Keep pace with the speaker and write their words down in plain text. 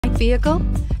vehicle?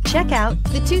 Check out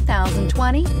the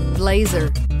 2020 Blazer.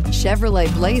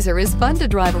 Chevrolet Blazer is fun to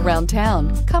drive around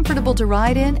town, comfortable to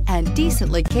ride in, and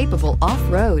decently capable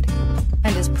off-road,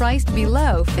 and is priced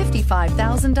below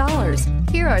 $55,000.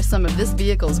 Here are some of this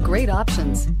vehicle's great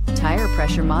options: tire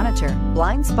pressure monitor,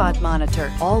 blind spot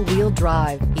monitor, all-wheel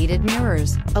drive, heated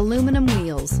mirrors, aluminum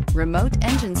wheels, remote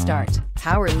engine start,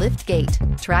 power lift gate,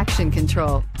 traction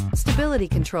control, stability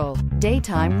control,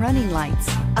 daytime running lights.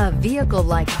 A vehicle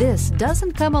like this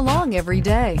doesn't come along every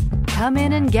day. Come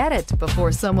in and get it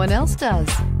before someone else does.